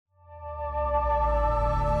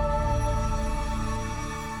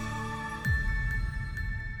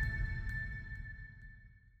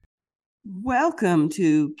Welcome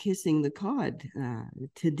to Kissing the Cod.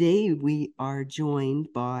 Today we are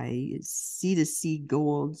joined by C2C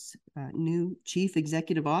Gold's new Chief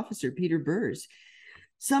Executive Officer, Peter Bures.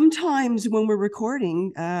 Sometimes when we're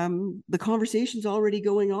recording, the conversation's already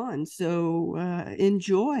going on, so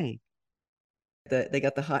enjoy. They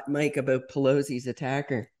got the hot mic about Pelosi's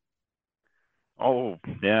attacker. Oh,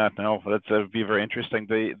 yeah, no, that'd be very interesting.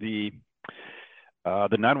 The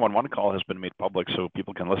 911 call has been made public, so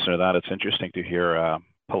people can listen to that. It's interesting to hear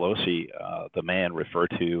Pelosi, the man, refer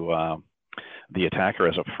to the attacker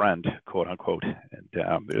as a friend, quote unquote. And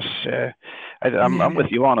I'm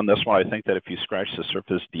with you on this one. I think that if you scratch the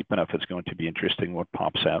surface deep enough, it's going to be interesting what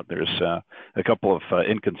pops out. There's a couple of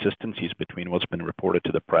inconsistencies between what's been reported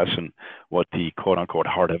to the press and what the quote unquote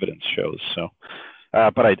hard evidence shows. So.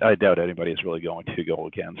 But I doubt anybody is really going to go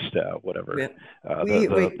against whatever Yeah.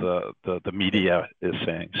 the media is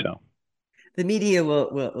saying. So The media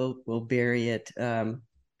will bury it.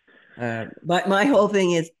 But my whole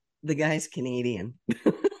thing is the guy's Canadian.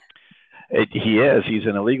 he is. He's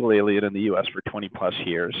an illegal alien in the U.S. for 20 plus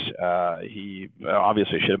years. He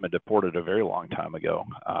obviously should have been deported a very long time ago.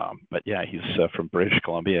 But yeah, he's from British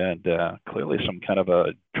Columbia and clearly some kind of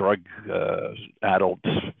a drug addled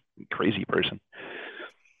crazy person.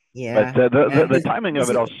 But Yeah. the timing of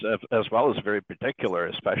it as well is very particular,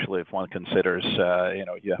 especially if one considers,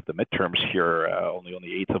 you have the midterms here only on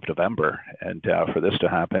the 8th of November. And for this to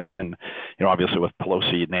happen, obviously with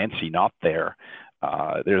Pelosi and Nancy not there,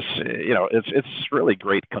 it's really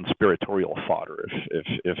great conspiratorial fodder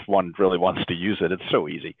if one really wants to use it. It's so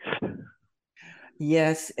easy.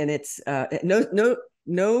 Yes, and it's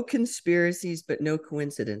no conspiracies, but no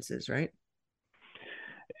coincidences, right?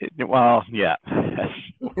 Well, yeah,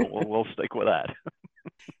 we'll stick with that.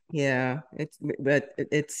 Yeah, it's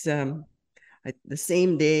the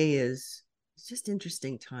same day as it's just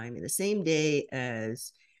interesting timing. The same day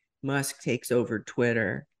as Musk takes over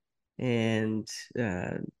Twitter, and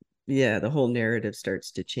yeah, the whole narrative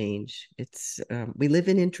starts to change. It's we live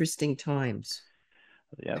in interesting times.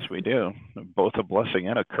 Yes, we do. Both a blessing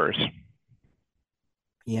and a curse.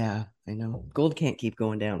 Yeah, I know. Gold can't keep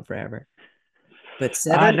going down forever. But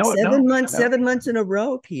No, no, seven months, no. 7 months in a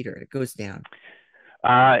row, Peter, it goes down.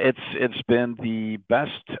 It's been the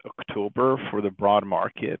best October for the broad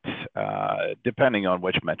market, depending on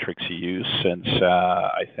which metrics you use, since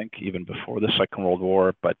I think even before the Second World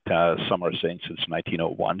War, but some are saying since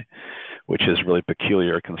 1901, which is really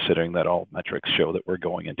peculiar considering that all metrics show that we're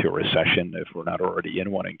going into a recession if we're not already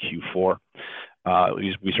in one in Q4.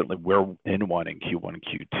 We certainly were in one in Q1 and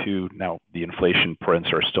Q2. Now, the inflation prints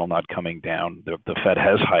are still not coming down. The Fed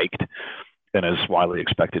has hiked and is widely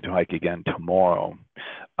expected to hike again tomorrow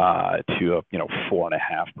to a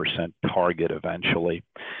 4.5% target eventually,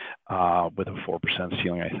 with a 4%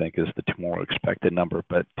 ceiling, I think, is the tomorrow expected number.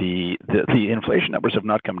 But the inflation numbers have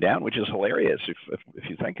not come down, which is hilarious. If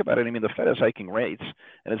you think about it, I mean, the Fed is hiking rates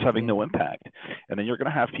and it's having no impact. And then you're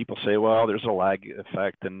going to have people say, well, there's a lag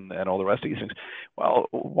effect and all the rest of these things. Well,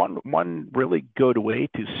 one really good way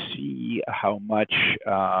to see how much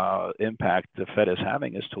impact the Fed is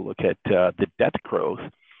having is to look at the debt growth,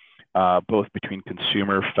 both between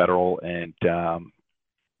consumer, federal, and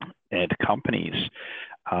companies.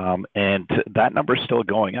 And that number is still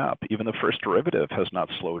going up. Even the first derivative has not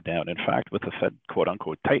slowed down. In fact, with the Fed quote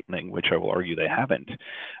unquote tightening, which I will argue they haven't,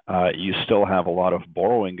 you still have a lot of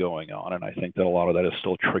borrowing going on. And I think that a lot of that is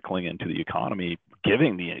still trickling into the economy,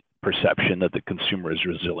 giving the perception that the consumer is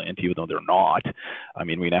resilient, even though they're not. I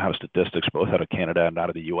mean, we now have statistics both out of Canada and out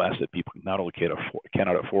of the U.S. that people not only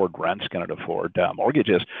cannot afford rents, cannot afford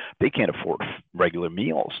mortgages, they can't afford regular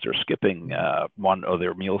meals. They're skipping one of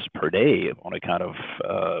their meals per day on account of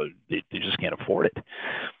they just can't afford it.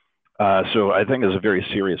 So I think it's a very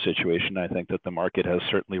serious situation. I think that the market has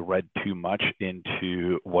certainly read too much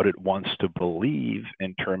into what it wants to believe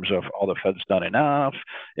in terms of, oh, the Fed's done enough,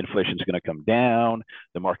 inflation's going to come down,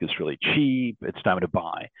 the market's really cheap, it's time to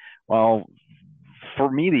buy. Well, for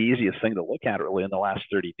me, the easiest thing to look at really in the last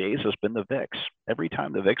 30 days has been the VIX. Every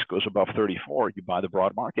time the VIX goes above 34, you buy the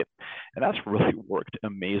broad market. And that's really worked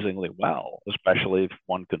amazingly well, especially if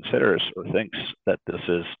one considers or thinks that this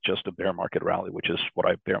is just a bear market rally, which is what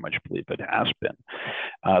I very much believe it has been.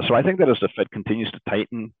 So I think that as the Fed continues to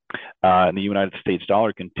tighten, and the United States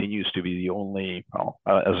dollar continues to be the only,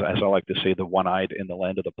 as I like to say, the one-eyed in the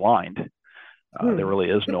land of the blind. There really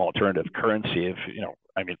is no alternative currency.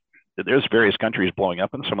 I mean, there's various countries blowing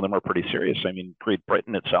up, and some of them are pretty serious. I mean, Great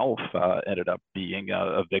Britain itself ended up being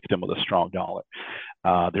a victim of the strong dollar.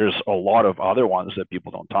 There's a lot of other ones that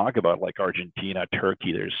people don't talk about, like Argentina,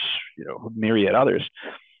 Turkey. There's myriad others.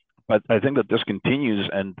 but I think that this continues,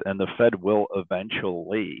 and the Fed will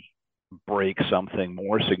eventually break something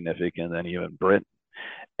more significant than even Britain.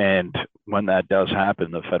 And when that does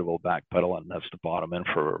happen, the Fed will backpedal, and that's the bottom end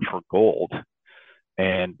for gold.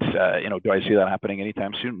 And do I see that happening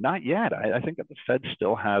anytime soon? Not yet. I think that the Fed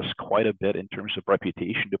still has quite a bit in terms of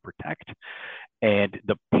reputation to protect, and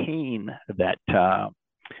the pain that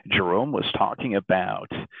Jerome was talking about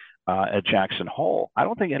at Jackson Hole, I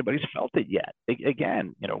don't think anybody's felt it yet.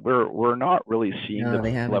 Again, we're not really seeing No,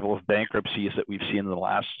 they the haven't. level of bankruptcies that we've seen in the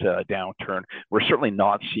last downturn. We're certainly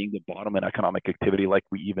not seeing the bottom in economic activity like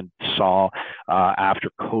we even saw after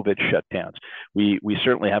COVID shutdowns. We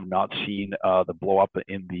certainly have not seen the blow up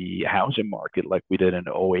in the housing market like we did in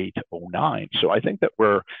 08, 09. So I think that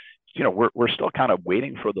we're still kind of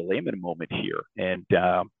waiting for the Lehman moment here, and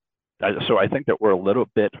so I think that we're a little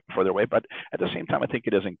bit further away, but at the same time, I think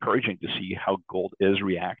it is encouraging to see how gold is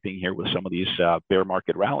reacting here with some of these bear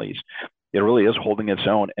market rallies. It really is holding its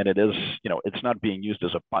own, and it is, it's not being used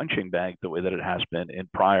as a punching bag the way that it has been in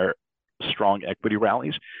prior strong equity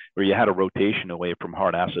rallies, where you had a rotation away from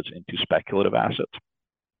hard assets into speculative assets.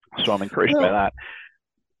 So I'm encouraged by that.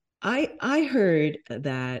 I heard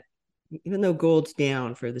that even though gold's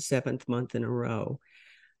down for the seventh month in a row,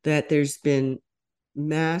 that there's been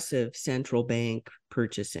massive central bank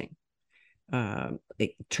purchasing,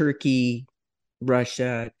 like Turkey,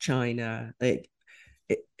 Russia, China,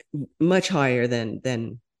 much higher than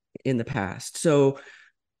in the past. So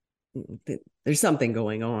there's something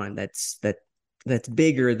going on that's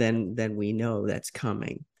bigger than we know that's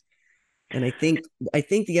coming. And I think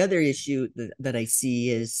the other issue that I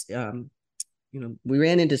see is, we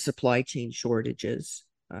ran into supply chain shortages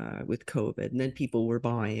with COVID, and then people were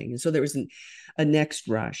buying, and so there was a next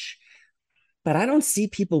rush. But I don't see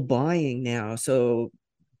people buying now. So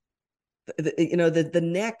the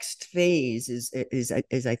next phase is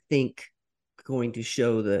I think going to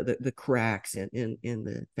show the cracks in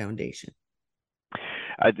the foundation.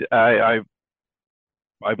 I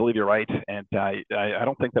believe you're right, and I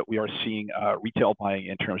don't think that we are seeing retail buying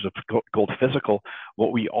in terms of gold physical.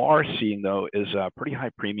 What we are seeing, though, is pretty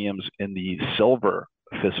high premiums in the silver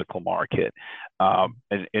physical market.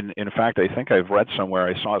 And in fact, I think I've read somewhere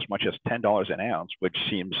I saw as much as $10 an ounce, which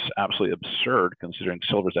seems absolutely absurd considering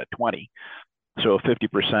silver's at 20. So a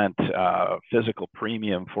 50% physical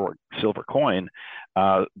premium for silver coin,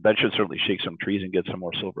 that should certainly shake some trees and get some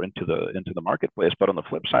more silver into the marketplace. But on the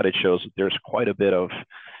flip side, it shows that there's quite a bit of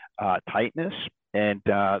tightness, and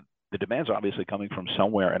the demand's obviously coming from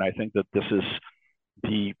somewhere. And I think that this is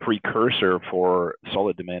the precursor for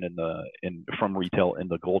solid demand from retail in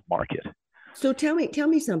the gold market. So tell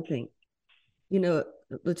me something.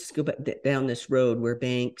 Let's go back down this road where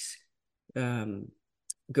banks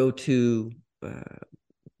go to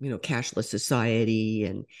cashless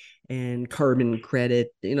society and carbon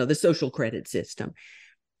credit, the social credit system.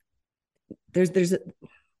 There's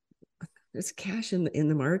cash in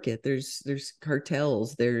the market. There's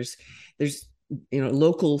cartels. There's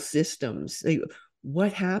local systems.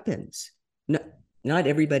 What happens? Not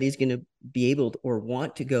everybody's going to be able to, or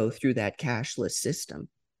want to go through that cashless system.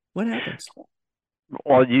 What happens?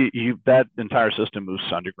 Well, that entire system moves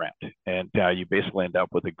underground, and you basically end up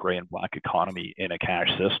with a gray and black economy in a cash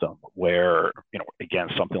system where, again,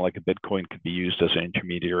 something like a Bitcoin could be used as an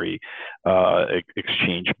intermediary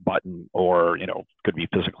exchange button, or, could be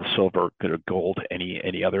physical silver, could have gold,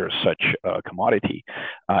 any other such commodity,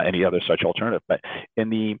 any other such alternative. But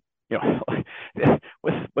in the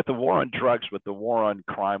with the war on drugs, with the war on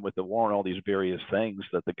crime, with the war on all these various things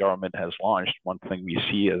that the government has launched, one thing we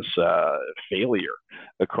see is failure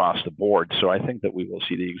across the board. So I think that we will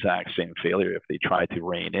see the exact same failure if they try to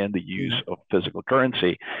rein in the use of physical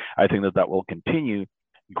currency. I think that will continue,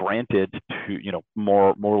 granted to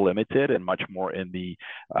more limited and much more in the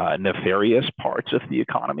nefarious parts of the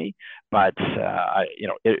economy, but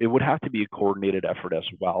it would have to be a coordinated effort as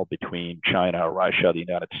well between China, Russia, the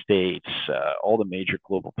United States, all the major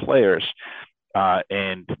global players.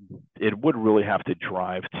 And it would really have to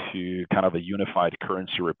drive to kind of a unified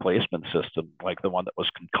currency replacement system like the one that was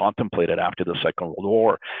contemplated after the Second World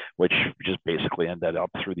War, which just basically ended up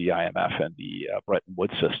through the IMF and the Bretton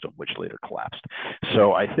Woods system, which later collapsed.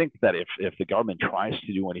 So I think that if the government tries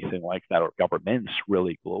to do anything like that, or governments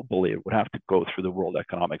really globally, it would have to go through the World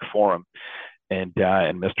Economic Forum and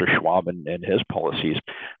Mr. Schwab and his policies.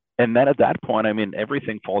 And then at that point, I mean,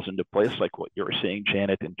 everything falls into place, like what you're saying,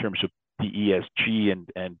 Janet, in terms of the ESG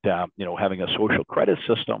and having a social credit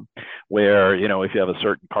system where if you have a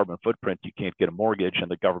certain carbon footprint, you can't get a mortgage, and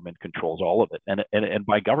the government controls all of it. And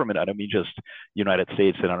by government, I don't mean just United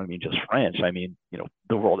States, and I don't mean just France. I mean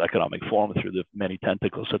the World Economic Forum through the many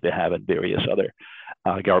tentacles that they have in various other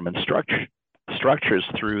government structures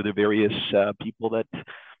through the various people that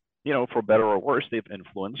for better or worse, they've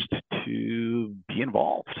influenced to be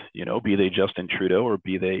involved. Be they Justin Trudeau or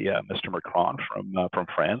be they Mr. Macron from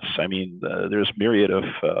France. I mean, there's myriad of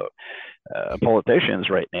politicians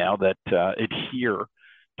right now that adhere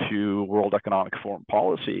to World Economic Forum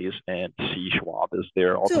policies and see Schwab as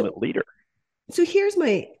their ultimate leader. So here's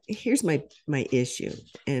my issue,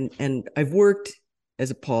 and I've worked as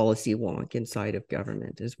a policy wonk inside of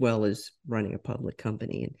government as well as running a public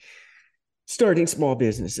company and starting small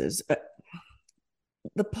businesses.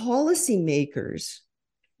 The policymakers,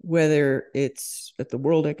 whether it's at the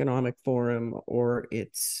World Economic Forum or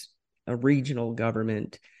it's a regional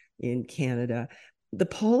government in Canada, the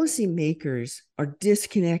policymakers are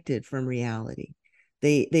disconnected from reality.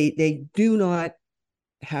 They do not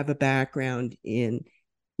have a background in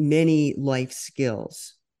many life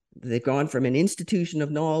skills. They've gone from an institution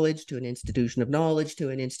of knowledge to an institution of knowledge to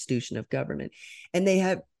an institution of government, and they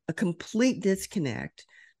have a complete disconnect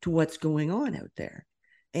to what's going on out there.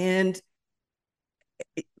 And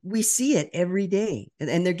we see it every day,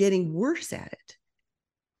 and they're getting worse at it.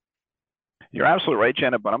 You're absolutely right,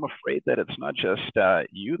 Janet, but I'm afraid that it's not just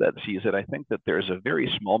you that sees it. I think that there's a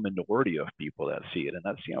very small minority of people that see it, and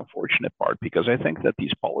that's the unfortunate part, because I think that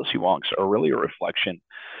these policy wonks are really a reflection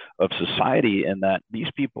of society, and that these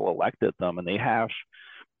people elected them, and they have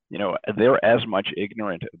they're as much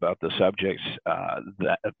ignorant about the subjects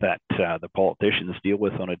that the politicians deal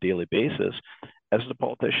with on a daily basis as the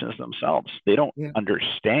politicians themselves. They don't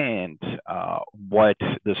understand what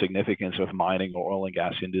the significance of mining or oil and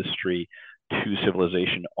gas industry to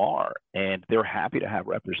civilization are. And they're happy to have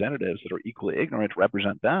representatives that are equally ignorant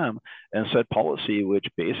represent them and set policy, which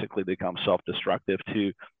basically becomes self-destructive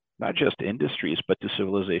to not just industries, but to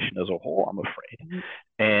civilization as a whole, I'm afraid.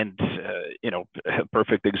 And, a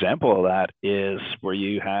perfect example of that is where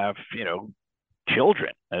you have,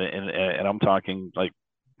 children, and I'm talking like,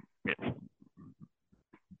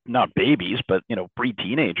 not babies, but,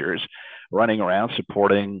 pre-teenagers running around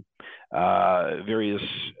supporting various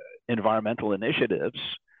environmental initiatives,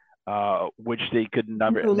 which they could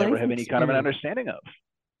never have any kind of an understanding of.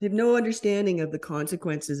 They have no understanding of the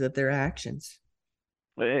consequences of their actions.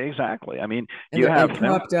 Exactly. I mean,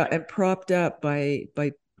 propped up by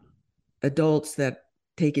adults that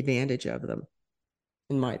take advantage of them,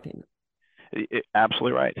 in my opinion.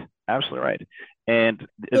 Absolutely right. Absolutely right. And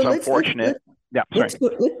it's unfortunate.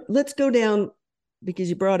 Let's go down, because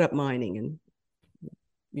you brought up mining, and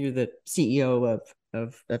you're the CEO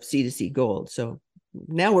of C2C Gold. So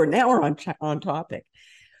now we're on topic,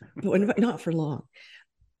 but not for long.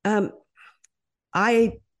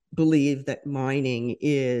 I believe that mining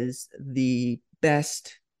is the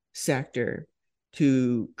best sector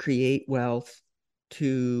to create wealth,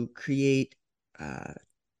 to create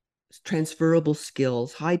transferable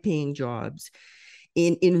skills, high-paying jobs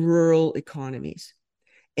in rural economies.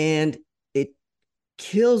 And it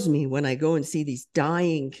kills me when I go and see these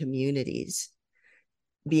dying communities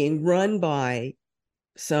being run by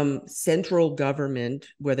some central government,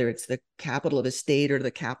 whether it's the capital of a state or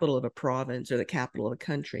the capital of a province or the capital of a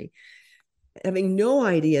country, having no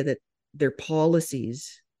idea that their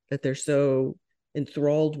policies that they're so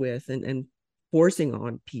enthralled with and forcing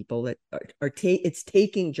on people that it's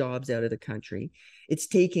taking jobs out of the country, it's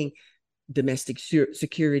taking domestic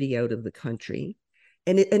security out of the country,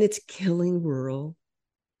 and it's killing rural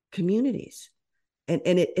communities, and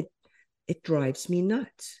it drives me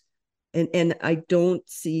nuts. And I don't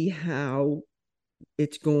see how they're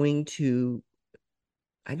going to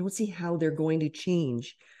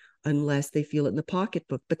change unless they feel it in the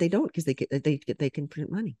pocketbook, but they don't, because they can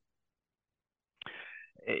print money.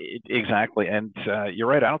 Exactly. And you're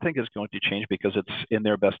right. I don't think it's going to change, because it's in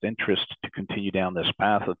their best interest to continue down this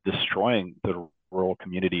path of destroying the rural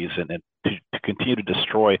communities and to continue to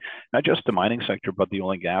destroy not just the mining sector, but the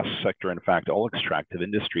oil and gas sector. In fact, all extractive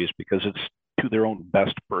industries, because it's to their own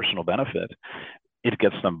best personal benefit. It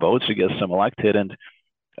gets them votes, it gets them elected. And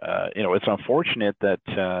it's unfortunate that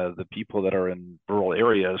the people that are in rural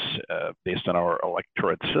areas, based on our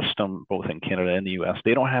electorate system, both in Canada and the US,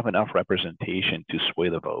 they don't have enough representation to sway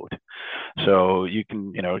the vote. So you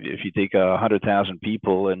can, if you take 100,000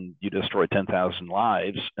 people and you destroy 10,000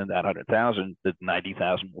 lives, and that 100,000, the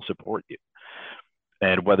 90,000 will support you.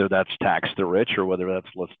 And whether that's tax the rich or whether that's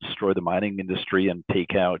let's destroy the mining industry and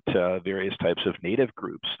take out various types of native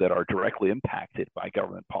groups that are directly impacted by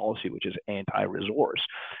government policy, which is anti-resource.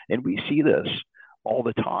 And we see this all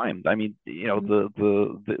the time. I mean,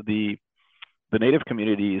 the native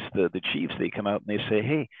communities, the chiefs, they come out and they say,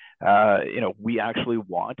 hey, we actually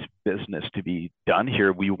want business to be done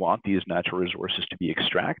here. We want these natural resources to be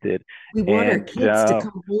extracted. We want our kids to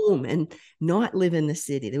come home and not live in the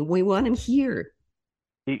city. We want them here.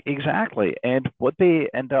 Exactly. And what they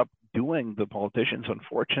end up doing, the politicians,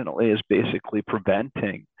 unfortunately, is basically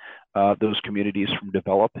preventing those communities from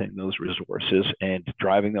developing those resources and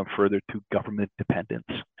driving them further to government dependence.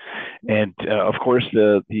 And of course,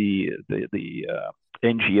 the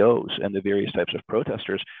NGOs and the various types of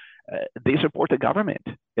protesters, they support the government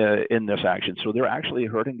in this action. So they're actually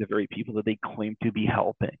hurting the very people that they claim to be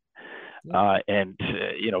helping.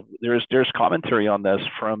 There's commentary on this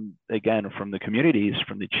from the communities,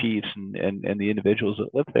 from the chiefs and the individuals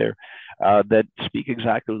that live there that speak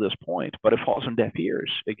exactly to this point, but it falls on deaf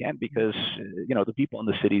ears again, because the people in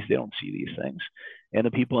the cities, they don't see these things. And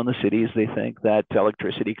the people in the cities, they think that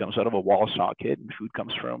electricity comes out of a wall socket and food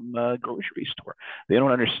comes from a grocery store. They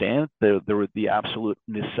don't understand the absolute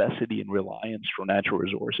necessity and reliance for natural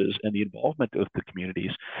resources and the involvement of the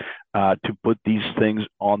communities to put these things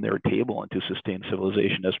on their table and to sustain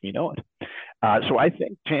civilization as we know it. So I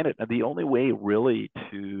think, Janet, the only way really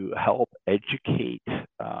to help educate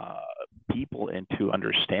people into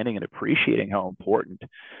understanding and appreciating how important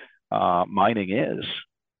mining is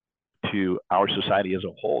to our society as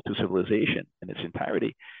a whole, to civilization in its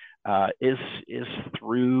entirety, is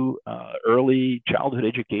through early childhood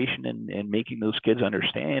education and making those kids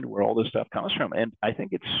understand where all this stuff comes from. And I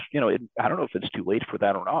think it's, I don't know if it's too late for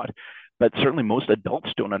that or not, but certainly most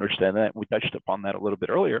adults don't understand that. We touched upon that a little bit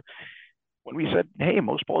earlier when we said, hey,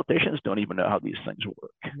 most politicians don't even know how these things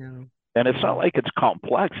work. No. And it's not like it's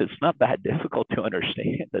complex. It's not that difficult to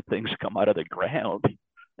understand that things come out of the ground.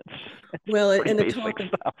 It's pretty basic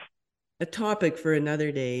stuff. A topic for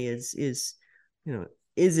another day is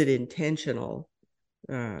it intentional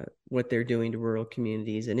what they're doing to rural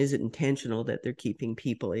communities, and is it intentional that they're keeping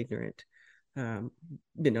people ignorant?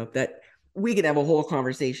 That we could have a whole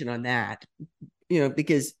conversation on that,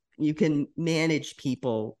 because you can manage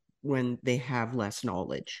people when they have less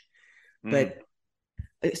knowledge. But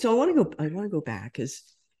so I want to go back, because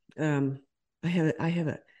I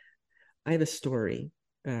have a story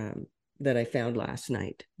that I found last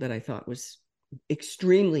night that I thought was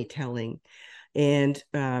extremely telling. And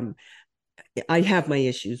I have my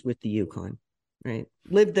issues with the Yukon, right?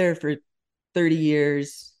 Lived there for 30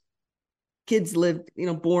 years. Kids lived,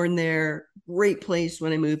 born there. Great place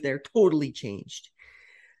when I moved there. Totally changed.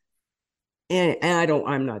 And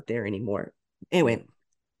I'm not there anymore. Anyway,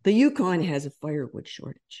 the Yukon has a firewood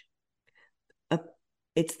shortage.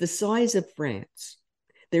 It's the size of France.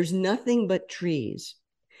 There's nothing but trees.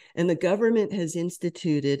 And the government has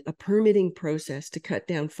instituted a permitting process to cut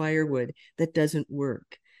down firewood that doesn't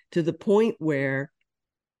work, to the point where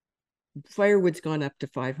firewood's gone up to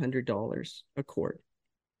 $500 a cord.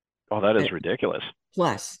 Oh, that is ridiculous.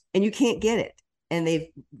 Plus, and you can't get it. And they've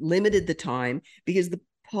limited the time because the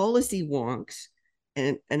policy wonks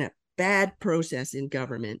and a bad process in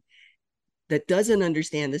government that doesn't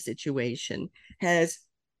understand the situation has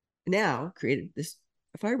now created this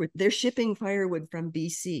firewood. They're shipping firewood from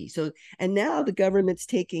BC. So, and now the government's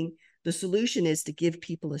the solution is to give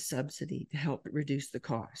people a subsidy to help reduce the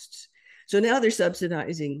costs. So now they're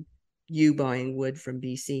subsidizing you buying wood from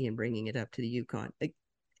BC and bringing it up to the Yukon.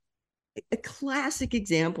 A classic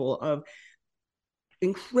example of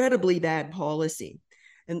incredibly bad policy.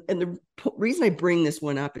 And the reason I bring this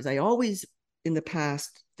one up is I always in the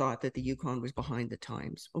past thought that the Yukon was behind the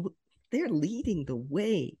times. They're leading the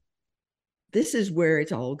way. This is where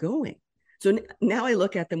it's all going. So now I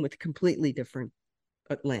look at them with a completely different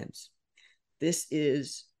lens. This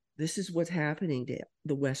is what's happening to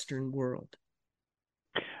the Western world.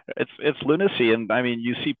 It's lunacy. And I mean,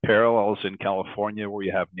 you see parallels in California where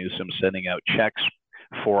you have Newsom sending out checks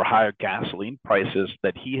for higher gasoline prices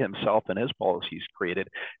that he himself and his policies created.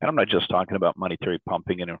 And I'm not just talking about monetary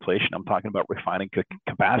pumping and inflation. I'm talking about refining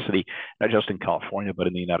capacity, not just in California, but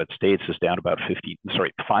in the United States is down about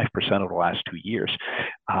 5% over the last 2 years.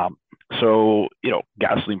 So,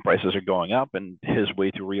 gasoline prices are going up, and his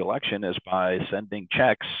way to re-election is by sending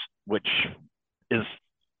checks, which is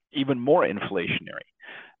even more inflationary,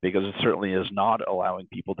 because it certainly is not allowing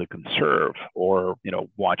people to conserve or,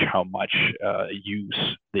 watch how much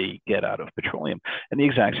use they get out of petroleum. And the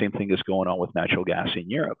exact same thing is going on with natural gas in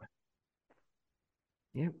Europe.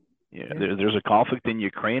 Yeah. There's a conflict in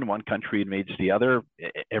Ukraine. One country invades the other.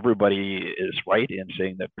 Everybody is right in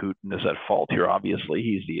saying that Putin is at fault here. Obviously,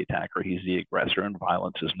 he's the attacker, he's the aggressor, and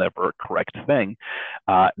violence is never a correct thing.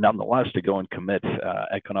 Nonetheless, to go and commit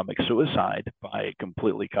economic suicide by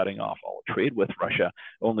completely cutting off all trade with Russia,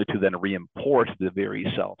 only to then re-import the very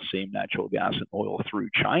same natural gas and oil through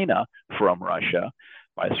China from Russia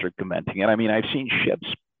by circumventing it. I mean, I've seen ships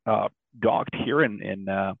docked here in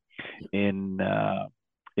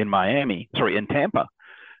Miami, sorry, in Tampa,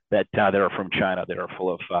 that are from China that are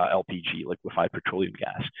full of LPG, liquefied petroleum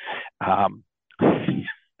gas.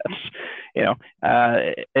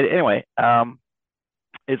 That's, anyway,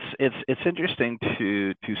 it's interesting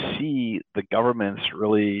to see the governments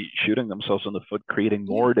really shooting themselves in the foot, creating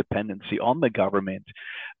more dependency on the government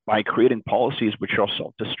by creating policies which are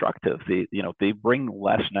self-destructive. They bring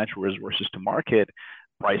less natural resources to market,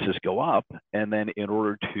 prices go up, and then in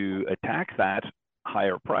order to attack that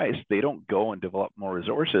higher price, they don't go and develop more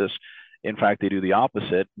resources. In fact, they do the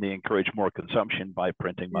opposite. They encourage more consumption by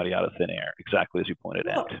printing money out of thin air, exactly as you pointed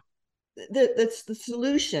out. That's the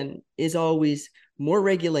solution is always more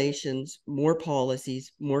regulations, more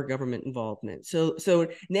policies, more government involvement. So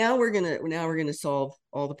now we're gonna solve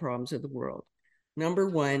all the problems of the world. Number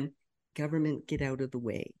one, government, get out of the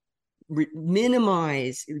way.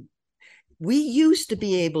 Minimize. We used to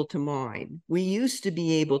be able to mine. We used to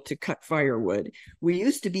be able to cut firewood. We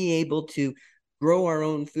used to be able to grow our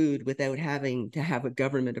own food without having to have a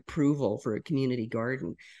government approval for a community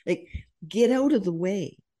garden. Like, get out of the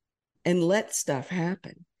way and let stuff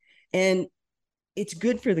happen. And it's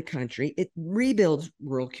good for the country. It rebuilds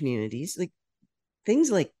rural communities. Like, things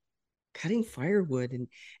like cutting firewood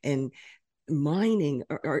and mining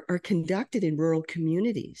are conducted in rural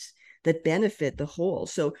communities that benefit the whole.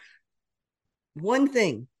 So one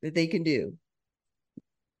thing that they can do,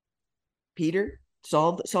 Peter,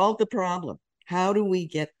 solve the problem. How do we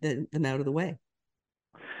get them out of the way?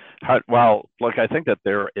 Well, look, I think that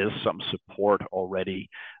there is some support already.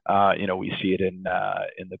 We see it in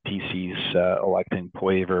the PCs electing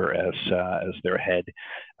Poilievre as their head.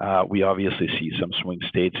 We obviously see some swing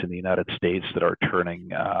states in the United States that are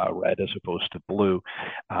turning red as opposed to blue.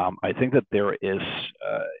 I think that there is,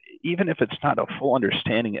 even if it's not a full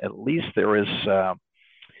understanding, at least there is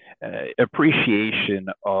appreciation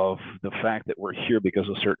of the fact that we're here because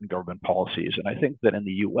of certain government policies. And I think that in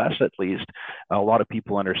the US, at least, a lot of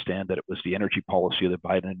people understand that it was the energy policy of the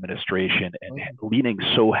Biden administration and leaning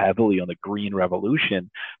so heavily on the green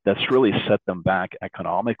revolution that's really set them back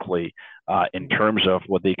economically in terms of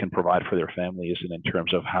what they can provide for their families and in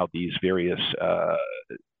terms of how these various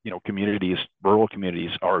communities, rural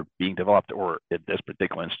communities, are being developed, or in this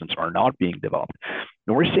particular instance, are not being developed.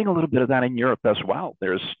 And we're seeing a little bit of that in Europe as well.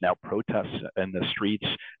 There's now protests in the streets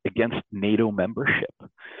against NATO membership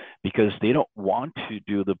because they don't want to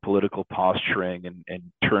do the political posturing and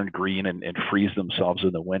turn green and freeze themselves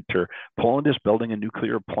in the winter. Poland is building a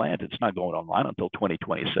nuclear plant. It's not going online until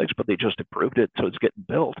 2026, but they just approved it, so it's getting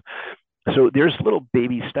built. So there's little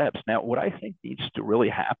baby steps. Now, what I think needs to really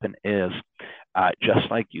happen is,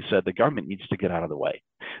 just like you said, the government needs to get out of the way.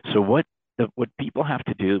 So what people have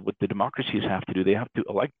to do, what the democracies have to do, they have to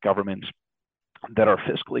elect governments that are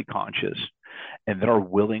fiscally conscious and that are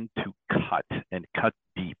willing to cut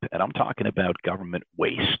deep. And I'm talking about government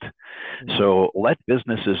waste. So let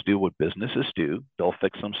businesses do what businesses do. They'll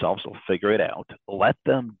fix themselves. They'll figure it out. Let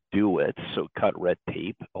them do it. So cut red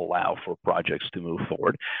tape, allow for projects to move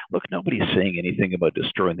forward. Look, nobody's saying anything about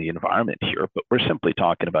destroying the environment here, but we're simply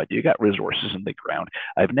talking about you got resources in the ground.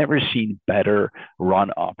 I've never seen better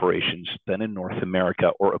run operations than in North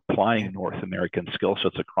America, or applying North American skill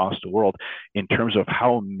sets across the world in terms of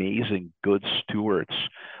how amazing good stewards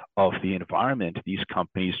of the environment these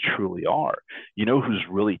companies truly are. You know who's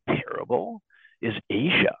really terrible is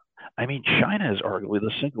Asia. I mean, China is arguably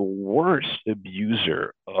the single worst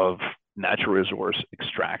abuser of natural resource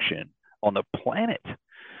extraction on the planet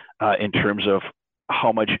in terms of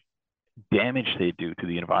how much damage they do to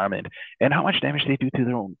the environment and how much damage they do to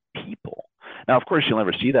their own people. Now, of course, you'll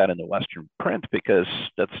never see that in the Western print because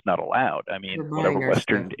that's not allowed. I mean, whatever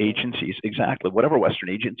Western agencies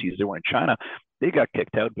there were in China, they got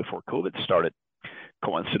kicked out before COVID started.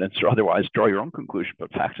 Coincidence or otherwise, draw your own conclusion.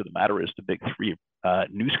 But fact of the matter is, the big three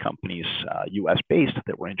news companies, U.S. based,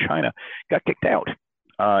 that were in China, got kicked out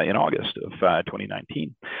in August of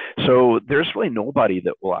 2019. So there's really nobody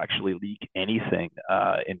that will actually leak anything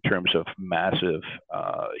in terms of massive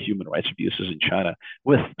human rights abuses in China,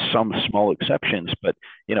 with some small exceptions. But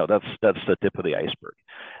that's the tip of the iceberg.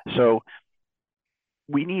 So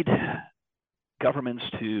we need governments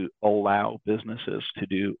to allow businesses to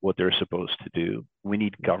do what they're supposed to do. We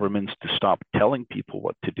need governments to stop telling people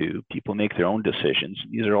what to do. People make their own decisions.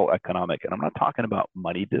 These are all economic. And I'm not talking about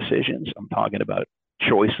money decisions. I'm talking about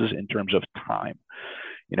choices in terms of time.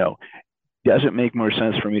 Does it make more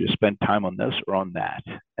sense for me to spend time on this or on that?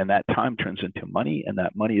 And that time turns into money, and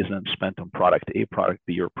that money is then spent on product A, product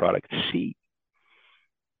B, or product C.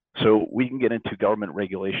 So we can get into government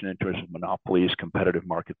regulation in terms of monopolies, competitive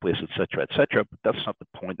marketplace, et cetera, but that's not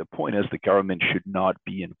the point. The point is the government should not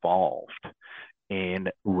be involved in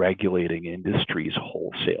regulating industries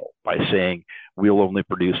wholesale by saying we'll only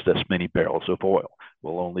produce this many barrels of oil,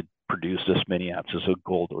 we'll only produce this many ounces of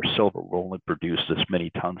gold or silver, we'll only produce this many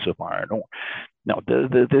tons of iron ore. No,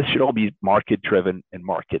 this should all be market driven and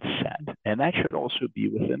market set. And that should also be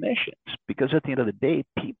with emissions, because at the end of the day,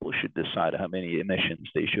 people should decide how many emissions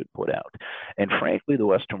they should put out. And frankly, the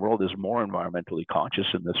Western world is more environmentally conscious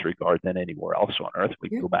in this regard than anywhere else on earth. We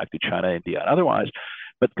can go back to China, India, and otherwise.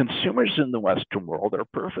 But consumers in the Western world are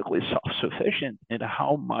perfectly self-sufficient in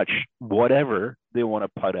how much whatever they want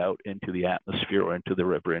to put out into the atmosphere or into the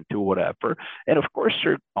river, into whatever. And of course,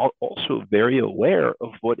 they're also very aware of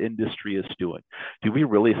what industry is doing. Do we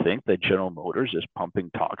really think that General Motors is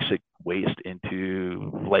pumping toxic waste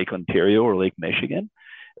into Lake Ontario or Lake Michigan?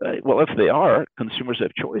 Well, if they are, consumers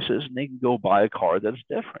have choices and they can go buy a car that's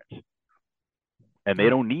different. And they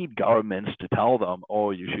don't need governments to tell them,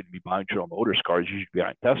 oh, you shouldn't be buying General Motors cars, you should be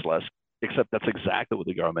buying Teslas, except that's exactly what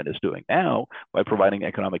the government is doing now by providing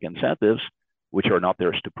economic incentives, which are not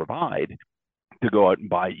theirs to provide, to go out and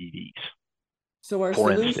buy EVs. So our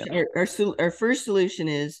first solution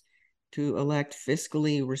is to elect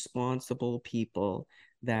fiscally responsible people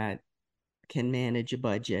that can manage a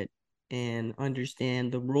budget and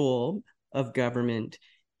understand the role of government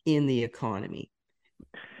in the economy.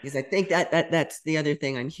 Because I think that's the other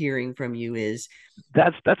thing I'm hearing from you is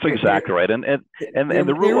that's exactly right. And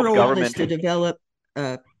the role of government is to develop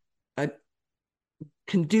a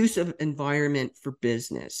conducive environment for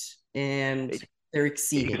business, and they're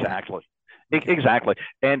exceeding Exactly.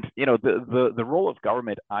 And the role of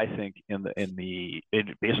government, I think, in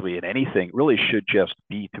basically in anything, really should just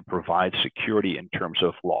be to provide security in terms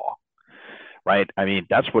of law, right? I mean,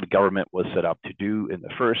 that's what government was set up to do in the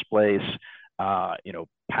first place.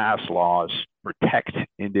 Pass laws, protect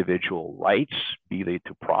individual rights, be they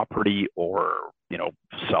to property or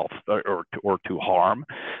self or to harm.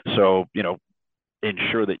 So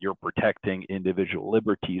ensure that you're protecting individual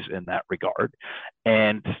liberties in that regard.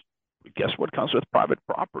 And guess what comes with private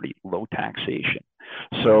property? Low taxation.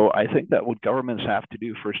 So I think that what governments have to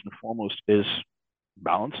do first and foremost is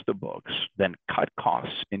balance the books, then cut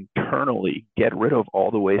costs internally, get rid of all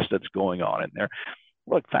the waste that's going on in there.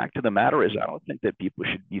 Look, fact of the matter is, I don't think that people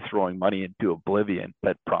should be throwing money into oblivion,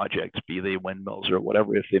 pet projects, be they windmills or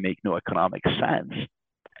whatever, if they make no economic sense.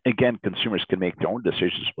 Again, consumers can make their own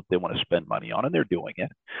decisions what they want to spend money on, and they're doing it.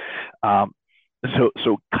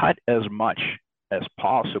 So cut as much as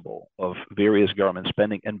possible of various government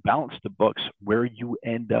spending and balance the books where you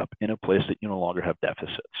end up in a place that you no longer have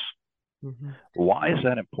deficits. Mm-hmm. Why is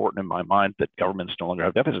that important in my mind, that governments no longer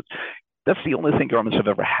have deficits? That's the only thing governments have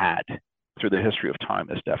ever had through the history of time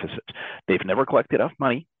is deficits. They've never collected enough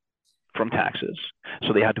money from taxes,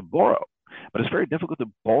 so they had to borrow. But it's very difficult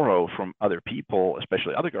to borrow from other people,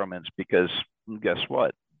 especially other governments, because guess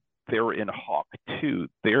what? They're in hawk too.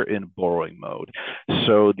 They're in borrowing mode.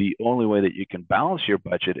 So the only way that you can balance your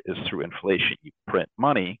budget is through inflation. You print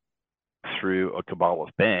money through a cabal of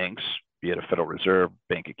banks, be it a Federal Reserve,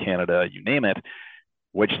 Bank of Canada, you name it,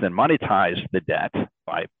 which then monetize the debt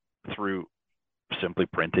through simply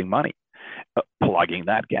printing money, plugging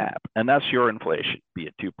that gap. And that's your inflation, be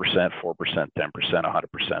it 2%, 4%, 10%,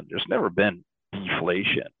 100%. There's never been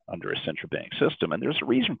deflation under a central bank system, and there's a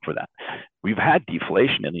reason for that. We've had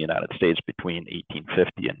deflation in the United States between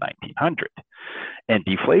 1850 and 1900. And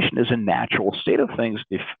deflation is a natural state of things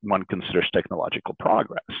if one considers technological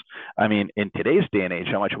progress. I mean, in today's day and age,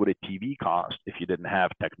 how much would a TV cost if you didn't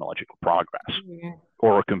have technological progress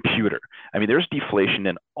or a computer? I mean, there's deflation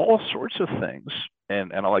in all sorts of things.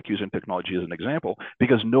 And I like using technology as an example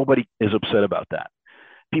because nobody is upset about that.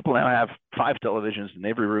 People now have 5 televisions in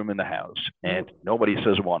every room in the house, and nobody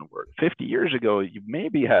says one word. 50 years ago, you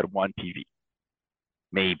maybe had one TV.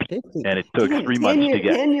 Maybe. 50. And it took 3 months to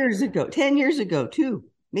get. 10 years ago, too,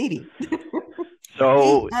 maybe.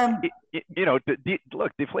 Hey, So,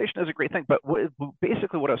 look, deflation is a great thing, but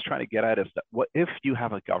basically what I was trying to get at is that what if you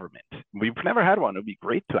have a government? We've never had one. It would be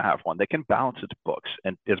great to have one that can balance its books,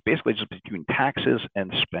 and it's basically just between taxes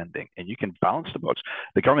and spending, and you can balance the books.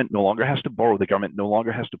 The government no longer has to borrow. The government no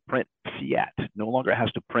longer has to print fiat. No longer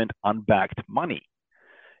has to print unbacked money.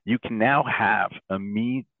 You can now have a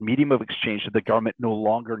medium of exchange that the government no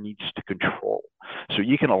longer needs to control. So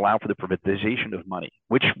you can allow for the privatization of money,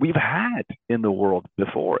 which we've had in the world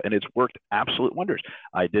before, and it's worked absolute wonders.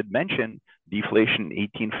 I did mention deflation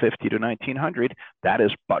 1850 to 1900. That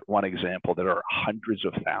is but one example. There are hundreds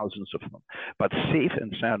of thousands of them. But safe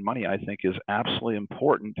and sound money, I think, is absolutely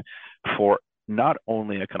important for not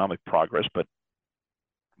only economic progress, but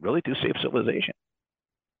really to save civilization.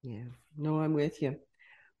 Yeah, no, I'm with you.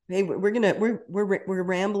 Hey, we're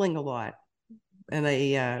rambling a lot, and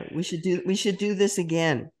we should do this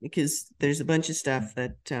again because there's a bunch of stuff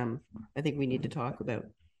that I think we need to talk about.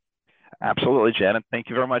 Absolutely, Janet. Thank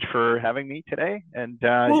you very much for having me today. And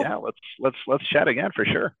yeah, Well, let's chat again for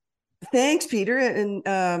sure. thanks, Peter.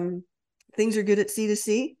 And things are good at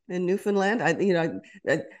C2C in Newfoundland.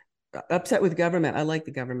 I upset with government. I like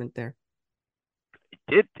the government there.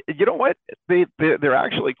 You know what, they're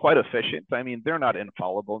actually quite efficient. I mean, they're not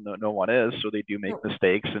infallible, no one is, so they do make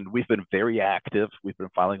mistakes, and we've been very active. We've been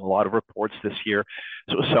filing a lot of reports this year,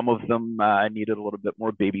 so some of them needed a little bit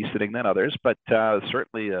more babysitting than others, but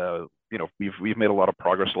certainly we've made a lot of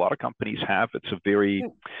progress. A lot of companies have. It's a very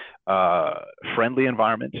friendly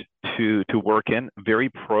environment to work in, very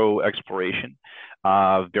pro exploration,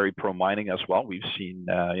 very pro mining as well. We've seen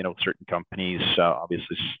certain companies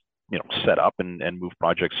obviously set up and move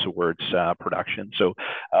projects towards production. So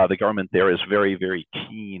the government there is very, very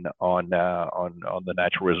keen on the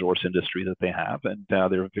natural resource industry that they have, and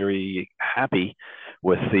they're very happy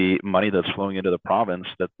with the money that's flowing into the province.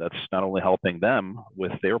 That's not only helping them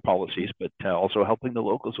with their policies, but also helping the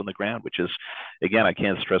locals on the ground, which is, again, I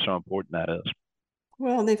can't stress how important that is.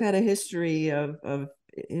 Well, they've had a history of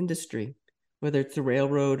industry, whether it's the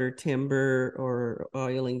railroad or timber or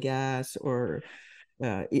oil and gas or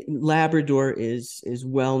Labrador is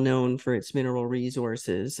well known for its mineral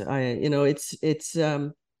resources. It's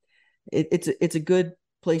a good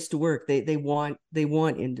place to work. They want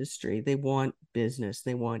industry, they want business,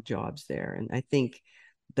 they want jobs there, and I think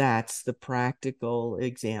that's the practical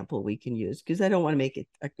example we can use, because I don't want to make it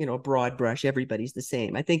a broad brush. Everybody's the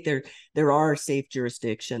same. I think there are safe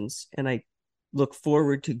jurisdictions, and I look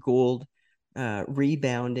forward to gold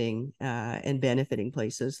rebounding and benefiting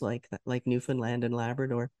places like Newfoundland and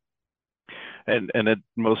Labrador. And it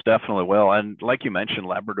most definitely will. And like you mentioned,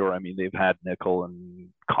 Labrador, I mean, they've had nickel and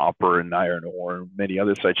copper and iron ore and many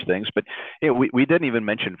other such things. But we didn't even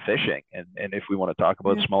mention fishing. And if we want to talk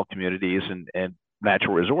about small communities and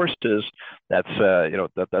natural resources, that's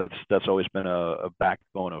that's always been a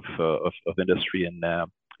backbone of industry in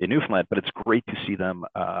Newfoundland. But it's great to see them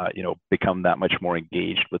become that much more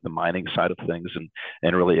engaged with the mining side of things,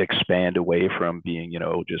 and really expand away from being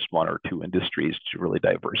just one or two industries to really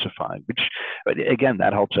diversifying, which, but again,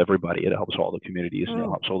 that helps everybody. It helps all the communities, and it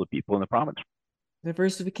helps all the people in the province.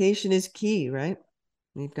 Diversification is key, right?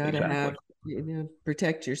 You've got to Exactly. have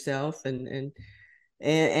protect yourself and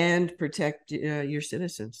protect your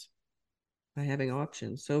citizens by having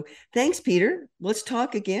options. So thanks, Peter. Let's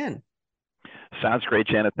talk again. Sounds great,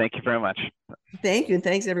 Janet. Thank you very much. Thank you. And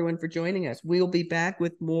thanks everyone for joining us. We'll be back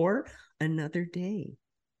with more another day.